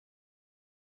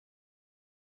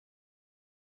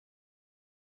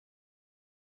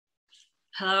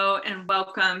Hello and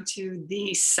welcome to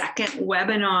the second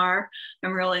webinar.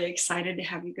 I'm really excited to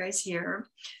have you guys here.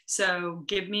 So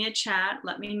give me a chat,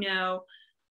 let me know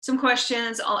some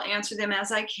questions. I'll answer them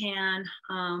as I can.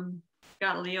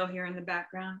 Got Leo here in the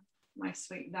background, my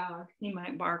sweet dog. He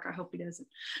might bark, I hope he doesn't.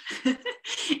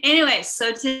 Anyway,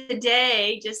 so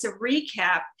today, just a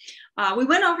recap, we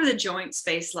went over the joint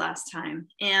space last time,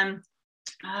 and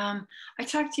I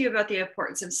talked to you about the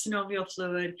importance of synovial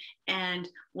fluid and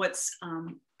what's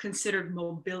considered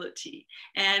mobility.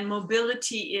 And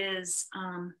mobility is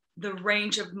the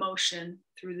range of motion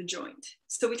through the joint.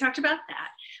 So we talked about that.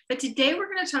 But today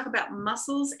we're going to talk about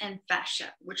muscles and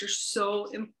fascia, which are so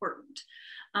important.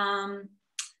 I'm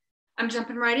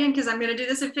jumping right in because I'm going to do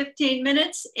this in 15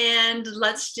 minutes, and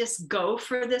let's just go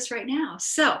for this right now.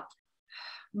 So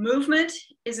movement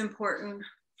is important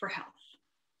for health.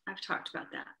 I've talked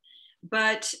about that.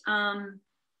 But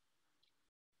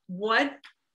what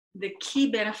the key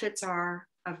benefits are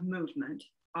of movement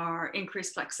are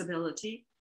increased flexibility,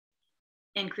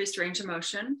 increased range of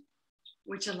motion,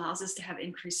 which allows us to have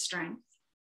increased strength,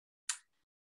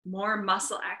 more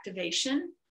muscle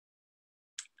activation,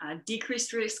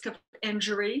 decreased risk of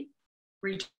injury,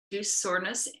 reduced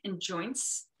soreness in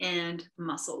joints and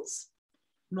muscles,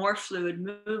 more fluid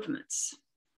movements.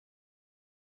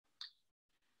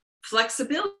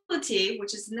 Flexibility,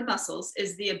 which is in the muscles,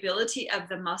 is the ability of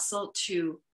the muscle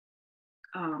to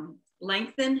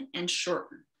lengthen and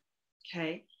shorten,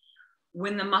 okay?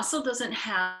 When the muscle doesn't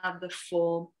have the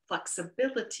full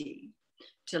flexibility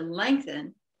to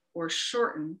lengthen or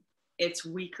shorten, it's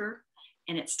weaker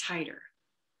and it's tighter,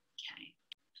 okay?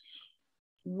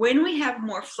 When we have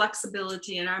more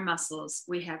flexibility in our muscles,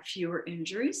 we have fewer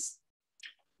injuries,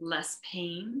 less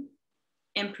pain,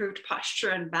 improved posture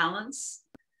and balance,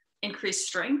 increased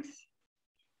strength,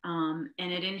 and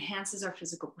it enhances our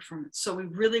physical performance. So we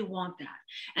really want that.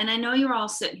 And I know you're all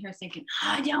sitting here thinking,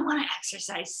 I don't want to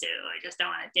exercise, Sue. I just don't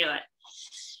want to do it.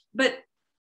 But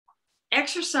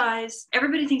exercise,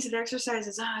 everybody thinks of exercise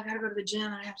as, I got to go to the gym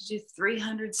and I have to do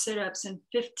 300 sit-ups and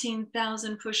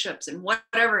 15,000 push-ups and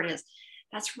whatever it is.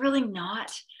 That's really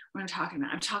not what I'm talking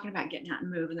about. I'm talking about getting out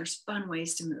and move, and there's fun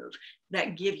ways to move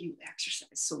that give you exercise.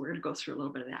 So we're going to go through a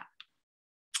little bit of that.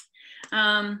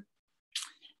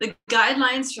 The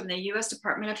guidelines from the U.S.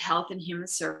 Department of Health and Human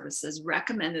Services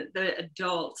recommend that the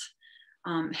adult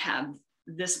have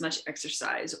this much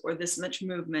exercise or this much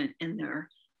movement in their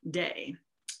day.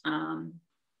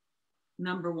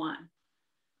 Number one,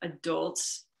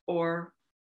 adults or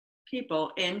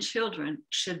people and children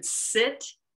should sit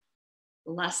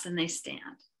less than they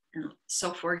stand. And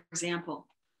so, for example,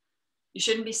 you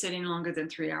shouldn't be sitting longer than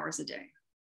 3 hours a day.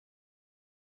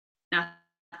 Now,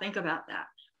 think about that.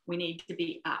 We need to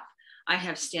be up. I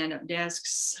have stand-up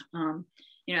desks.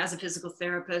 As a physical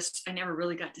therapist, I never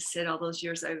really got to sit all those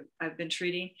years I've been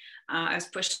treating. I was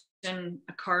pushing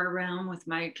a cart around with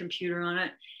my computer on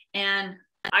it. And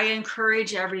I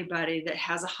encourage everybody that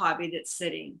has a hobby that's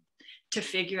sitting to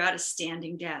figure out a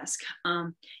standing desk.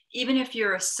 Even if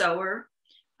you're a sewer,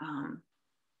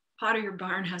 Pot of Your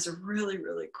Barn has a really,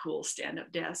 really cool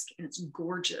stand-up desk, and it's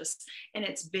gorgeous and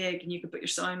it's big, and you can put your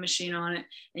sewing machine on it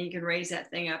and you can raise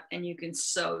that thing up and you can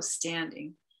sew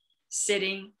standing.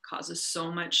 Sitting causes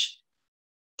so much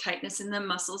tightness in the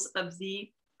muscles of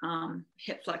the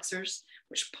hip flexors,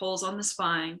 which pulls on the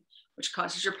spine, which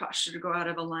causes your posture to go out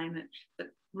of alignment. But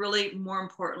really, more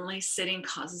importantly, sitting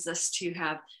causes us to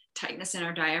have tightness in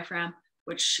our diaphragm,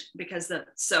 which because the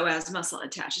psoas muscle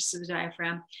attaches to the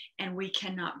diaphragm, and we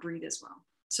cannot breathe as well.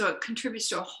 So it contributes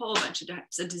to a whole bunch of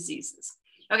types of diseases.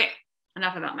 Okay,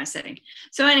 enough about my sitting.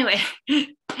 So anyway,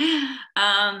 you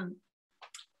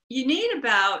need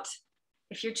about,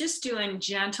 if you're just doing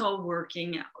gentle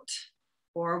working out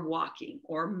or walking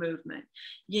or movement,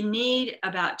 you need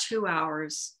about 2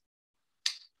 hours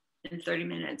and 30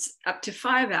 minutes, up to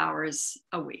 5 hours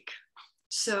a week.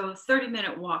 So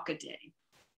 30-minute walk a day,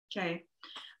 okay?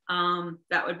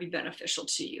 That would be beneficial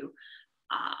to you.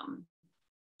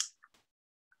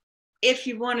 If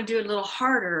you want to do it a little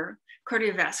harder,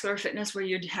 cardiovascular fitness, where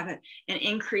you'd have an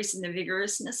increase in the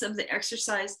vigorousness of the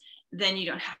exercise, then you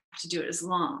don't have to do it as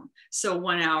long. So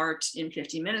 1 hour and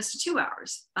 15 minutes to 2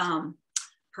 hours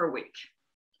per week.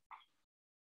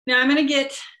 Now I'm going to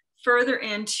get further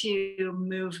into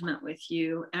movement with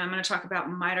you, and I'm going to talk about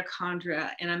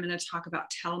mitochondria, and I'm going to talk about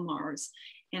telomeres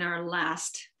in our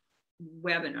last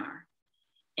webinar.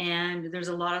 And there's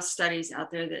a lot of studies out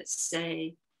there that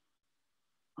say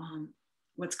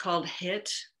what's called HIIT,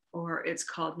 or it's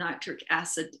called nitric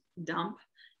acid dump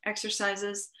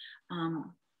exercises,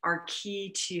 are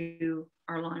key to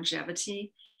our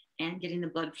longevity and getting the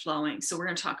blood flowing. So we're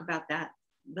going to talk about that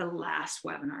the last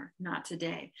webinar, not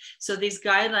today. So these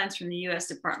guidelines from the US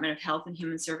Department of Health and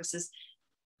Human Services,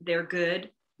 they're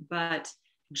good, but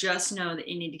just know that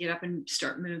you need to get up and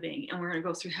start moving. And we're going to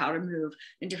go through how to move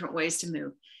and different ways to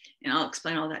move. And I'll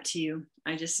explain all that to you.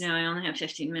 I just know I only have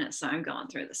 15 minutes, so I'm going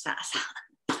through this fast.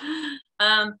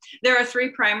 There are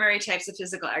 3 primary types of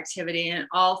physical activity, and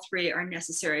all 3 are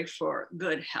necessary for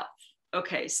good health.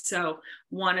 Okay, so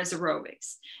one is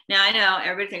aerobics. Now I know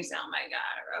everybody thinks, oh my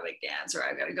God, aerobic dance, or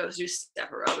I gotta go do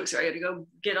step aerobics, or I gotta go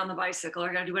get on the bicycle, or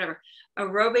I gotta do whatever.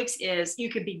 Aerobics is, you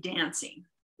could be dancing.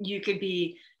 You could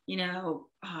be, you know,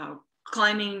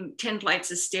 climbing 10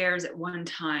 flights of stairs at one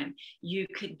time. You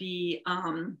could be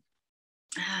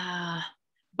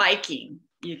biking.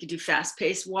 You could do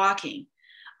fast-paced walking.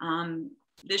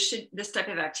 This type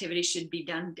of activity should be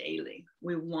done daily.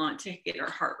 We want to get our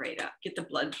heart rate up, get the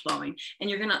blood flowing. And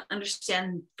you're going to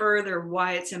understand further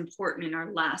why it's important in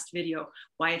our last video,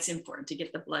 why it's important to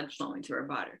get the blood flowing through our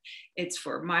body. It's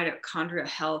for mitochondrial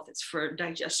health, it's for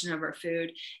digestion of our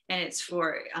food, and it's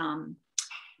for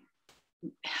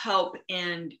help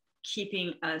in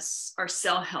keeping our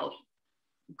cell health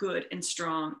good and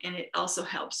strong. And it also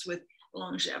helps with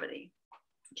longevity.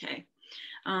 Okay.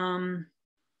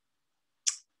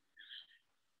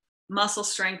 Muscle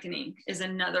strengthening is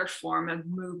another form of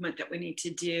movement that we need to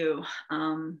do.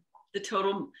 The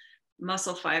total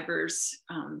muscle fibers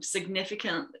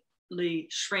significantly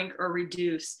shrink or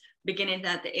reduce beginning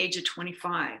at the age of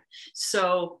 25.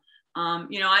 So,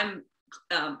 you know, I'm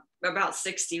about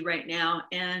 60 right now,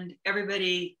 and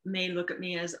everybody may look at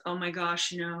me as, oh my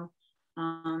gosh, you know,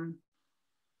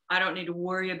 I don't need to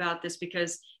worry about this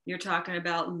because you're talking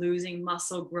about losing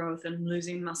muscle growth and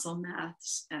losing muscle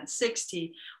mass at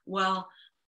 60. Well,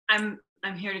 I'm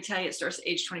here to tell you it starts at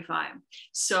age 25.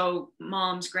 So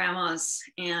moms, grandmas,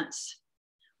 aunts,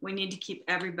 we need to keep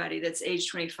everybody that's age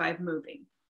 25 moving.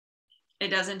 It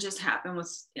doesn't just happen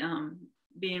with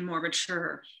being more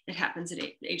mature. It happens at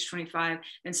age 25.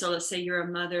 And so let's say you're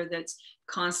a mother that's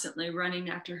constantly running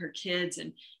after her kids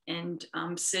and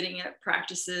sitting at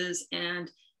practices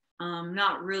and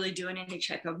not really doing any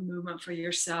type of movement for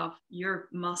yourself. Your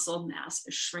muscle mass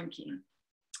is shrinking.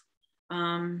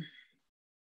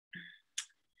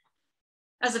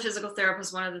 As a physical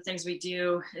therapist, one of the things we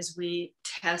do is we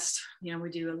test, you know,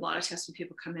 we do a lot of tests when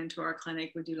people come into our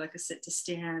clinic. We do like a sit to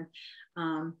stand.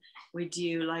 We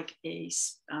do like a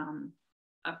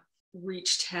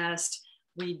reach test.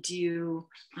 We do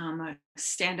a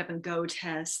stand up and go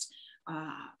test.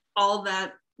 All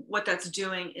that, what that's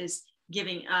doing is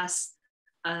giving us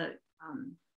an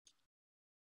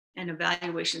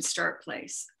evaluation start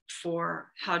place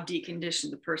for how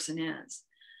deconditioned the person is.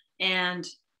 And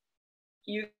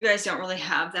you guys don't really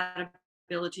have that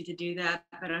ability to do that,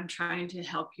 but I'm trying to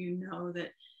help you know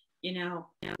that, you know,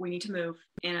 we need to move,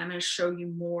 and I'm going to show you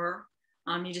more.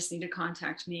 You just need to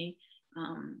contact me.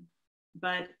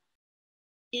 But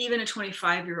even a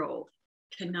 25-year-old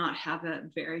cannot have a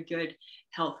very good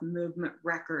health movement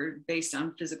record based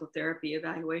on physical therapy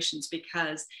evaluations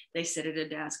because they sit at a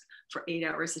desk for 8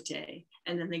 hours a day,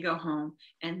 and then they go home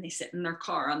and they sit in their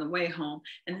car on the way home,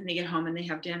 and then they get home and they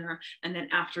have dinner, and then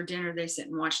after dinner they sit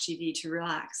and watch TV to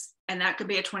relax. And that could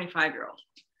be a 25-year-old.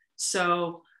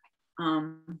 So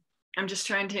I'm just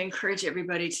trying to encourage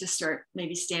everybody to start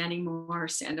maybe standing more.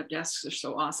 Stand-up desks are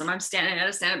so awesome. I'm standing at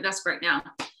a stand-up desk right now.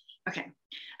 Okay.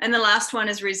 And the last one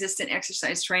is resistant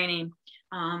exercise training,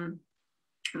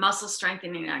 muscle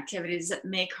strengthening activities that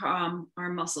make our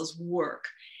muscles work.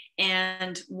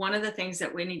 And one of the things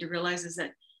that we need to realize is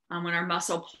that when our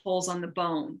muscle pulls on the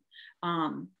bone,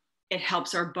 it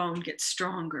helps our bone get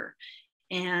stronger.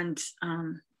 And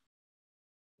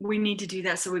we need to do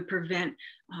that so we prevent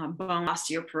bone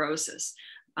osteoporosis.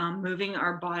 Moving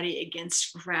our body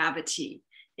against gravity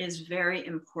is very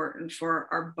important for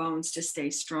our bones to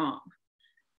stay strong.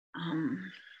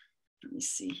 Let me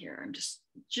see here. I'm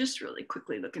just really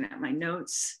quickly looking at my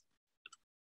notes.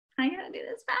 I gotta do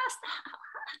this fast.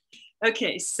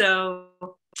 Okay, so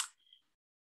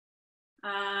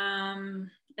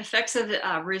effects of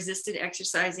resisted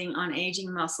exercising on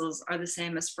aging muscles are the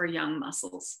same as for young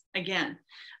muscles. Again,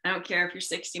 I don't care if you're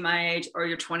 60 my age or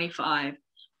you're 25.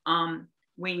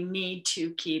 We need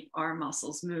to keep our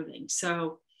muscles moving.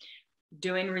 So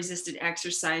doing resisted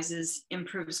exercises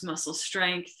improves muscle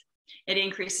strength. It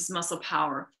increases muscle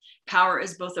power. Power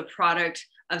is both a product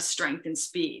of strength and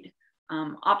speed.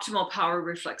 Optimal power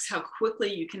reflects how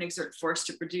quickly you can exert force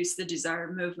to produce the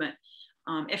desired movement.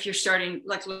 If you're starting,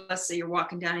 like let's say you're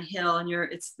walking down a hill and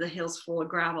the hill's full of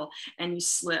gravel and you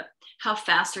slip, how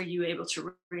fast are you able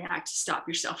to react to stop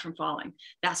yourself from falling?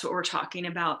 That's what we're talking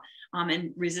about.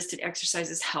 And resisted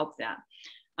exercises help that.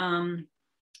 And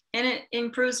it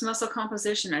improves muscle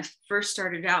composition. I first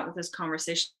started out with this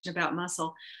conversation about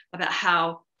muscle, about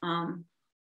how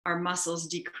our muscles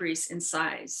decrease in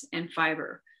size and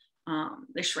fiber.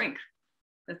 They shrink.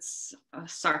 That's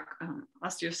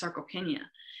osteosarcopenia.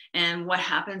 And what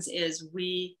happens is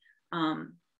we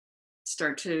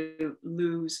start to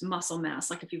lose muscle mass.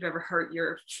 Like if you've ever hurt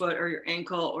your foot or your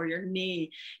ankle or your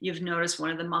knee, you've noticed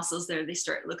one of the muscles there, they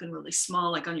start looking really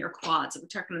small, like on your quads. If we're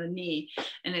talking to the knee,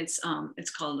 and it's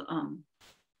called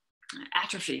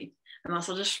atrophy. The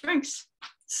muscle just shrinks.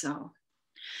 So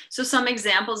some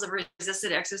examples of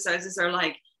resisted exercises are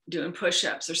like doing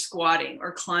push-ups or squatting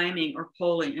or climbing or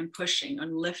pulling and pushing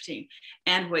and lifting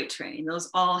and weight training. Those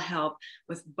all help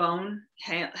with bone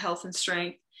health and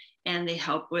strength, and they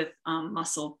help with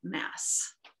muscle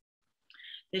mass.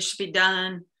 They should be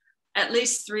done at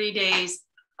least 3 days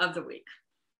of the week.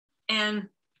 And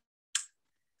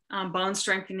bone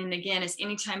strengthening, again, is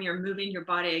anytime you're moving your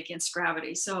body against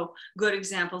gravity. So good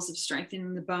examples of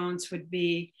strengthening the bones would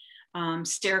be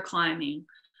stair climbing,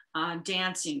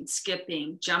 dancing,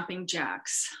 skipping, jumping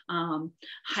jacks,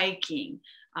 hiking,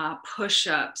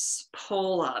 push-ups,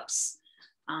 pull-ups,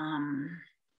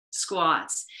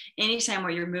 squats, anytime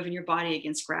where you're moving your body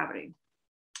against gravity.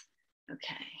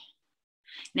 Okay.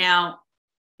 Now,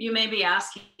 you may be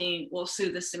asking, well,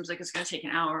 Sue, this seems like it's going to take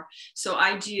an hour. So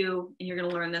I do, and you're going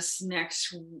to learn this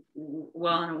next,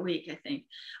 well, in a week, I think.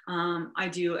 I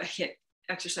do a HIIT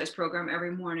exercise program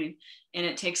every morning, and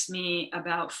it takes me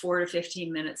about 4 to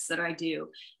 15 minutes that I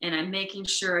do. And I'm making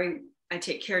sure I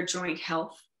take care of joint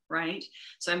health, right?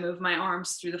 So I move my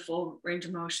arms through the full range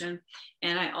of motion.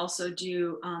 And I also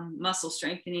do muscle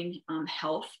strengthening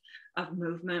health of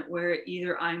movement, where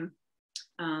either I'm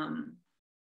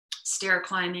stair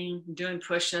climbing, doing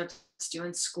push-ups,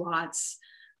 doing squats.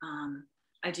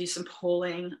 I do some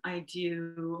pulling. I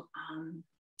do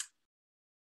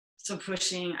some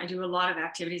pushing. I do a lot of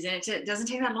activities, and it doesn't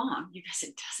take that long. You guys,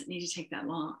 it doesn't need to take that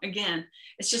long. Again,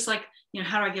 it's just like,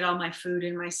 how do I get all my food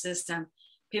in my system?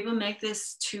 People make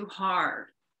this too hard.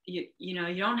 You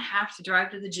don't have to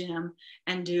drive to the gym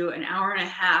and do an hour and a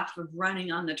half of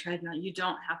running on the treadmill. You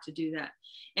don't have to do that.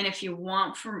 And if you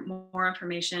want for more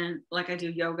information, like I do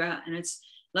yoga, and it's,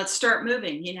 let's start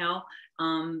moving,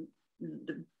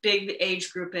 the big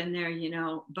age group in there,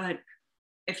 but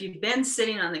if you've been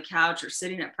sitting on the couch or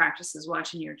sitting at practices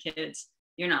watching your kids,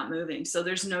 you're not moving. So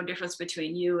there's no difference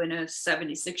between you and a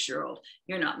 76-year-old.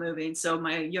 You're not moving. So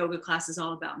my yoga class is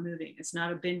all about moving. It's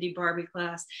not a Bindi Barbie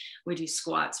class. We do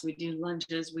squats, we do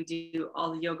lunges, we do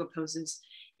all the yoga poses.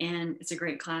 And it's a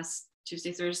great class,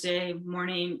 Tuesday, Thursday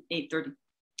morning, 8:30.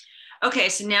 Okay,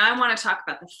 so now I want to talk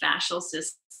about the fascial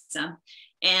system.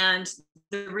 And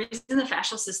the reason the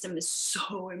fascial system is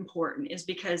so important is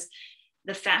because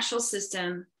the fascial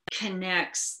system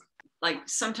connects like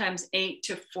sometimes 8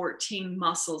 to 14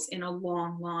 muscles in a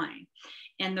long line.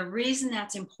 And the reason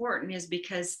that's important is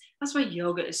because that's why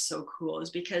yoga is so cool,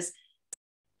 is because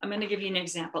I'm going to give you an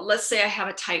example. Let's say I have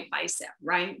a tight bicep,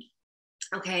 right?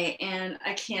 Okay, and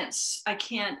I can't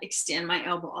extend my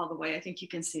elbow all the way. I think you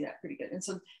can see that pretty good. And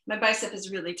so my bicep is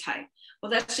really tight.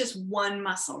 Well, that's just one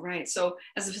muscle, right? So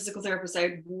as a physical therapist,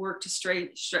 I work to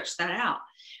stretch that out.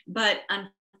 But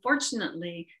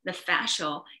unfortunately, the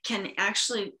fascial can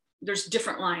actually, there's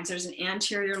different lines. There's an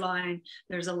anterior line,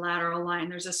 there's a lateral line,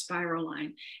 there's a spiral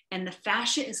line. And the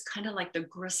fascia is kind of like the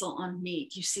gristle on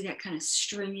meat. You see that kind of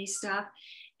stringy stuff,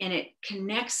 and it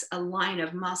connects a line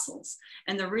of muscles.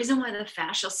 And the reason why the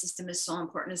fascial system is so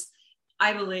important is,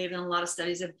 I believe, and a lot of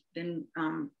studies have been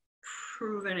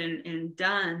proven and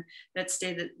done that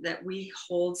state that we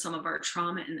hold some of our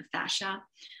trauma in the fascia.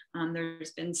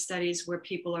 There's been studies where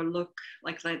people are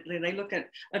they look at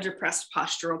a depressed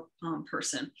postural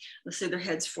person. Let's say their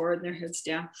head's forward and their head's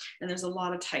down, and there's a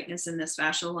lot of tightness in this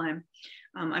fascial line.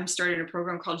 I'm starting a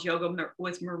program called Yoga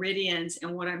with Meridians,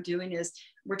 and what I'm doing is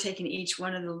we're taking each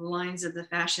one of the lines of the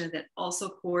fascia that also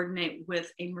coordinate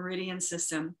with a meridian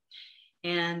system,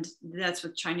 and that's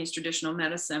with Chinese traditional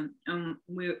medicine.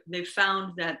 They've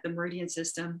found that the meridian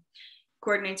system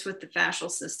coordinates with the fascial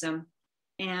system,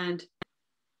 and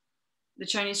the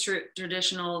Chinese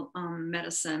traditional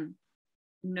medicine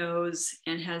knows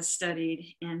and has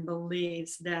studied and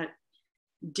believes that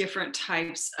different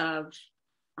types of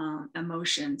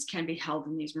emotions can be held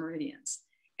in these meridians.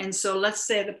 And so let's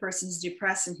say the person's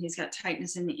depressed and he's got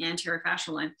tightness in the anterior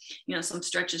fascial line. Some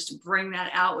stretches to bring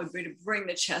that out would be to bring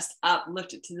the chest up,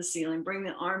 lift it to the ceiling, bring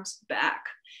the arms back,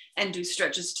 and do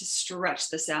stretches to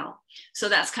stretch this out. So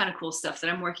that's kind of cool stuff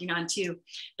that I'm working on too.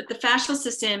 But the fascial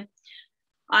system,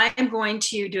 I am going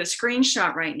to do a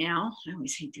screenshot right now. I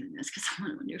always hate doing this because I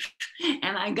wonder,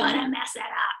 am I gonna mess it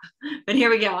up? But here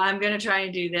we go. I'm gonna try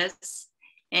to do this.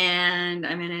 And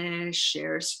I'm gonna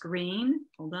share screen.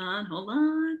 Hold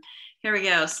on. Here we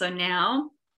go. So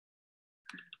now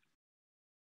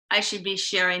I should be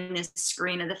sharing this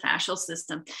screen of the fascial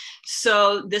system.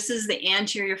 So this is the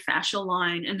anterior fascial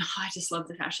line. And I just love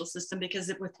the fascial system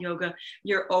because with yoga,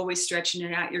 you're always stretching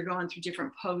it out. You're going through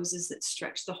different poses that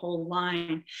stretch the whole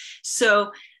line.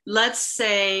 So let's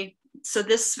say, so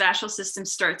this fascial system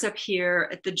starts up here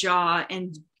at the jaw,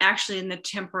 and actually in the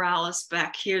temporalis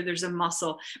back here, there's a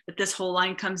muscle, but this whole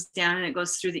line comes down and it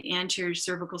goes through the anterior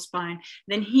cervical spine.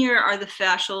 Then here are the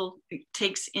fascial, it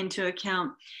takes into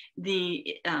account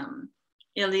the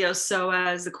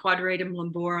iliopsoas, the quadratum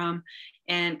lumborum,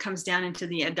 and comes down into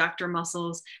the adductor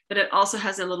muscles, but it also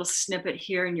has a little snippet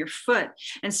here in your foot.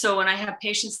 And so when I have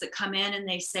patients that come in and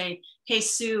they say, hey,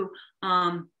 Sue,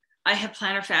 I have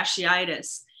plantar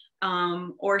fasciitis,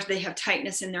 or they have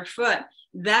tightness in their foot,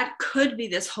 that could be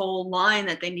this whole line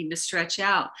that they need to stretch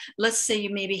out. Let's say you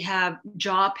maybe have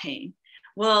jaw pain.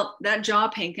 Well, that jaw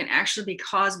pain can actually be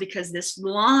caused because this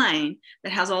line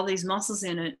that has all these muscles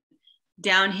in it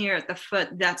down here at the foot,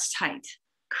 that's tight.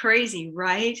 Crazy,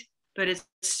 right? But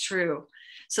it's true.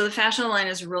 So the fascial line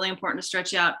is really important to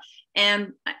stretch out.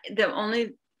 And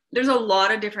there's a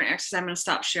lot of different exercises. I'm going to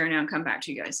stop sharing now and come back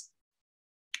to you guys.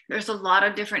 There's a lot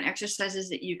of different exercises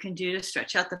that you can do to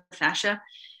stretch out the fascia,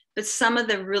 but some of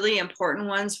the really important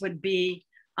ones would be,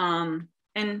 and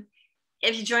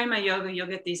if you join my yoga, you'll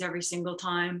get these every single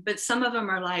time, but some of them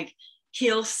are like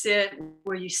heel sit,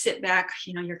 where you sit back,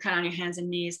 you're kind of on your hands and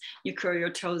knees, you curl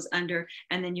your toes under,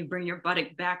 and then you bring your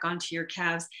buttock back onto your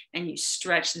calves and you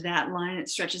stretch that line. It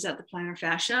stretches out the plantar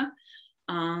fascia.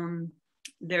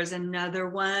 There's another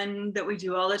one that we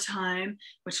do all the time,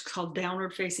 which is called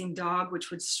downward facing dog, which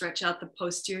would stretch out the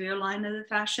posterior line of the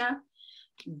fascia.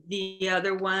 The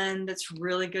other one that's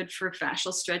really good for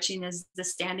fascial stretching is the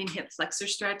standing hip flexor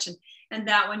stretch. And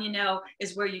that one,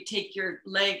 is where you take your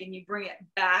leg and you bring it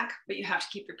back, but you have to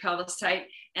keep your pelvis tight.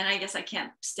 And I guess I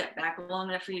can't step back long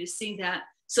enough for you to see that.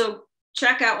 So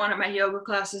check out one of my yoga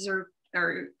classes or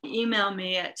email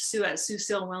me at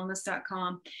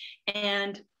sue@suesilwellness.com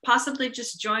and possibly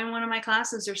just join one of my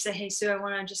classes, or say, hey, Sue, I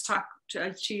want to just talk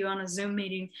to you on a Zoom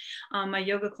meeting. My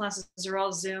yoga classes are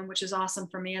all Zoom, which is awesome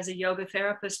for me as a yoga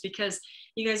therapist because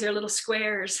you guys are little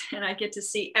squares and I get to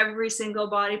see every single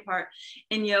body part.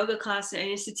 In yoga class, I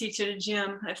used to teach at a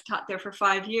gym. I've taught there for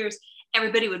 5 years.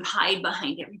 Everybody would hide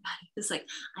behind everybody. It's like,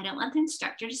 I don't want the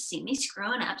instructor to see me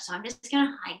screwing up, so I'm just going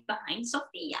to hide behind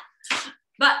Sophia.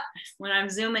 But when I'm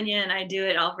Zooming in, I do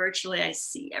it all virtually. I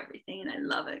see everything and I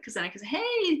love it because then I can say,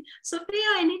 hey, Sophia,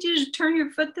 I need you to turn your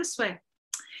foot this way.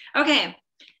 Okay,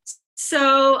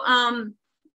 so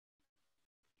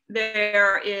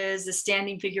there is a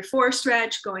standing figure 4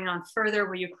 stretch going on further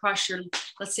where you cross your,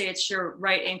 let's say it's your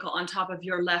right ankle on top of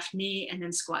your left knee and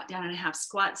then squat down in a half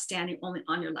squat, standing only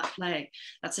on your left leg.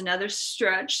 That's another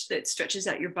stretch that stretches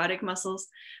out your buttock muscles.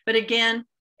 But again,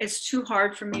 it's too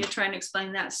hard for me to try and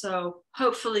explain that. So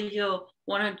hopefully you'll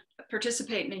want to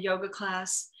participate in a yoga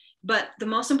class. But the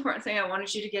most important thing I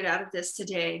wanted you to get out of this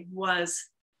today was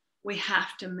we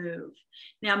have to move.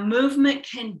 Now, movement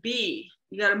can be,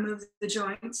 you got to move the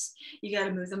joints, you got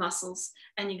to move the muscles,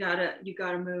 and you got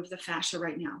to move the fascia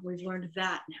right now. We've learned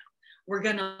that now. We're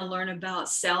going to learn about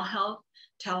cell health,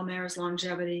 telomeres,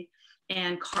 longevity,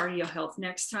 and cardio health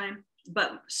next time.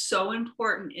 But so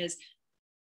important is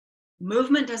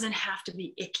movement doesn't have to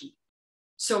be icky.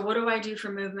 So what do I do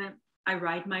for movement? I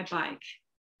ride my bike,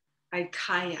 I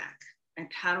kayak, I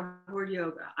paddleboard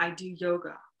yoga, I do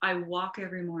yoga, I walk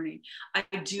every morning, I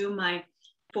do my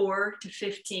 4 to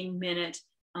 15 minute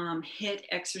HIIT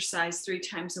exercise 3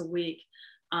 times a week.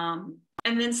 And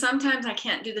then sometimes I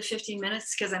can't do the 15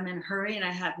 minutes because I'm in a hurry and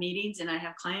I have meetings and I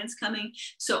have clients coming.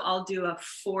 So I'll do a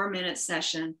 4-minute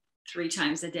session 3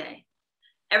 times a day.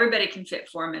 Everybody can fit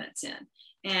 4 minutes in.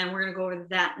 And we're going to go over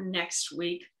that next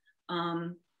week.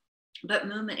 But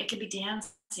movement, it could be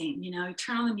dancing, you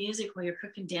turn on the music while you're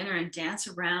cooking dinner and dance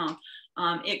around.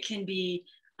 It can be,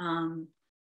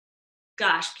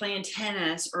 playing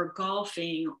tennis or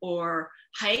golfing or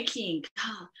hiking.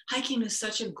 Hiking is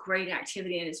such a great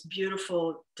activity and it's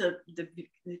beautiful. The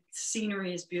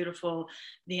scenery is beautiful.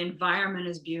 The environment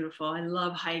is beautiful. I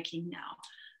love hiking now.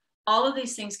 All of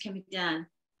these things can be done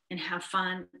and have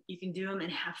fun. You can do them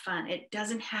and have fun. It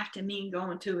doesn't have to mean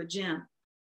going to a gym.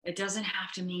 It doesn't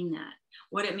have to mean that.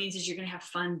 What it means is you're going to have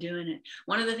fun doing it.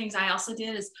 One of the things I also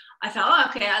did is I thought, oh,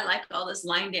 okay, I like all this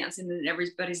line dancing that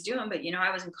everybody's doing, but you know,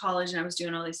 I was in college and I was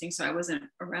doing all these things, so I wasn't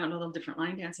around all the different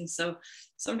line dancing. So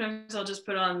sometimes I'll just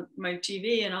put on my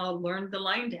TV and I'll learn the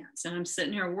line dance, and I'm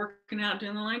sitting here working out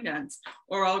doing the line dance,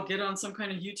 or I'll get on some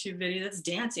kind of YouTube video that's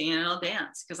dancing and I'll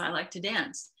dance because I like to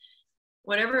dance.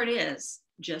 Whatever it is,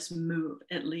 just move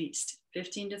at least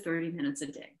 15 to 30 minutes a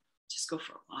day. Just go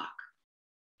for a walk.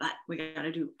 But we got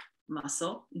to do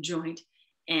muscle, joint,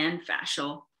 and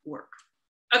fascial work.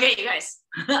 Okay, you guys.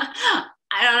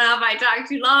 I don't know if I talked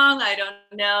too long. I don't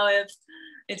know if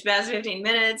it's past 15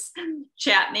 minutes.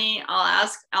 Chat me. I'll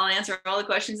answer all the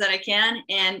questions that I can.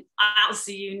 And I'll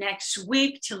see you next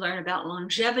week to learn about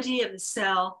longevity of the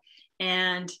cell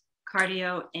and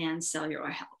cardio and cellular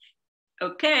health.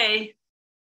 Okay.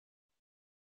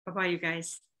 Bye-bye, you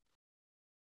guys.